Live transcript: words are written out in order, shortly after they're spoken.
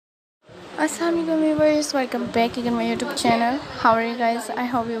Assalamualaikum viewers, welcome back again my YouTube channel. How are you guys? I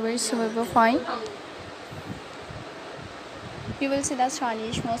hope you were super fine. You will see the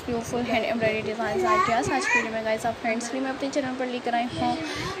stylish, most beautiful hand embroidery designs ideas. आज की video में guys आप friends मैं अपने channel पर लेकर आई हूँ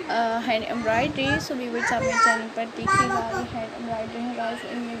hand embroidery. सो viewers आप मेरे चैनल पर देखिएगा ये हैंड एम्ब्रॉयडरी है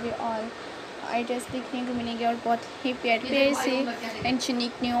गाइस. इनमें भी ऑल आइडियाज देखने को मिलेंगे और बहुत ही प्यारे प्यारे से एंड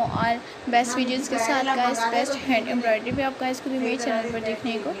यूनिक न्यू और बेस्ट वीडियोस के साथ गाइस बेस्ट हैंड एम्ब्रॉयडरी भी आप गाइस को भी मेरे चैनल पर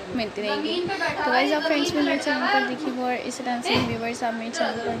देखने को मिलती रहेंगी. तो गाइस आप फ्रेंड्स भी मेरे चैनल पर देखिएगा और इस तरह से व्यूवर्स आप मेरे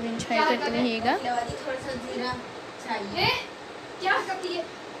चैनल पर भी इंजॉय करते रहिएगा.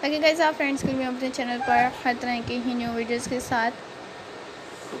 ओके गाइस आप फ्रेंड्स के लिए अपने चैनल पर हर तरह के ही न्यू वीडियोस के साथ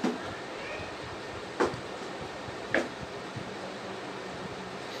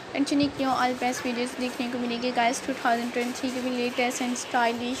unique knew all best videos देखने को मिलेगी गाइस. 2023 के भी लेटेस्ट एंड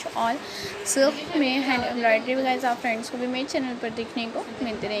स्टाइलिश और सिर्फ में हैंड एम्ब्रॉयडरी भी गाइस आप फ्रेंड्स को भी मेरे चैनल पर देखने को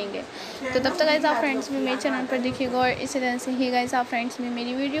मिलते रहेंगे. तो तब तक गाइस आप फ्रेंड्स भी मेरे चैनल पर देखिएगा और इसी तरह से ही गाइस आप फ्रेंड्स भी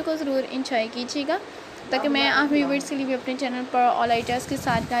मेरी वीडियो को ज़रूर इंजॉय कीजिएगा ताकि मैं आप व्यूवर्स के लिए भी अपने चैनल पर ऑल आइडियाज़ के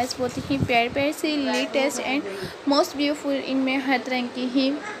साथ गाइस बहुत ही प्यारे प्यारे से लेटेस्ट एंड मोस्ट ब्यूटीफुल इनमें हर तरह की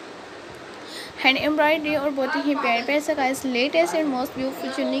ही हैंड एम्ब्रॉयडरी और बहुत ही प्यारे प्यारे से guys latest and most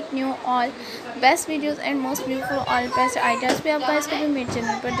beautiful unique knew all best videos and most beautiful all best ideas भी आप गाइस को भी मेरे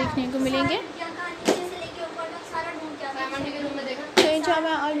चैनल पर देखने को मिलेंगे. So enjoy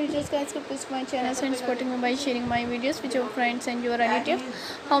my all videos guys, please my channel and supporting me by sharing my videos with your friends and your relatives.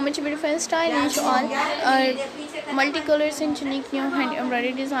 How much beautiful stylish all multicolors and unique new hand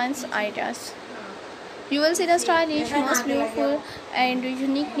embroidery designs ideas. You will see the stylish, most beautiful and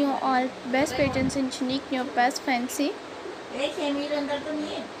unique new all best patterns and unique new best fancy.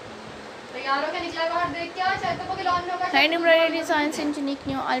 Hand embroidery designs and unique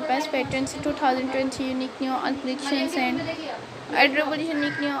new all best patterns 2020 unique new all collections and adorable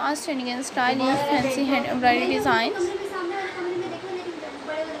unique new outstanding and stylish fancy hand embroidery designs.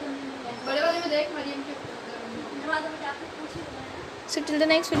 So till the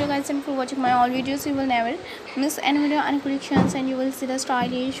next video guys, and for watching my all videos, you will never miss any video and collections, and you will see the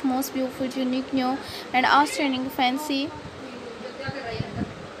stylish, most beautiful, unique new and outstanding fancy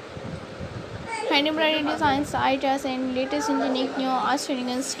hand embroidery designs, ideas and latest and unique new outstanding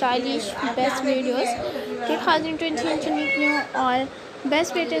and stylish best videos 2020 unique new all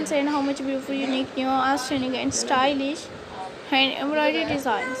best patterns and how much beautiful unique new outstanding and stylish hand embroidery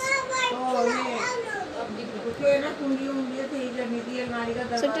designs.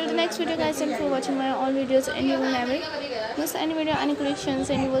 So till the next video guys, and for watching my all videos, and you will never miss any video any collections,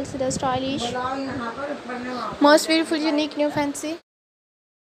 and you will see the stylish most beautiful unique new fancy.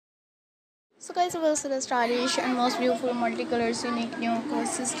 So guys, you will see the stylish and most beautiful multicolors unique new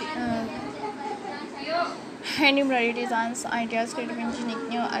hand embroidery designs ideas creative and unique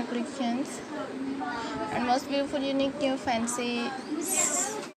new collections and most beautiful unique new fancy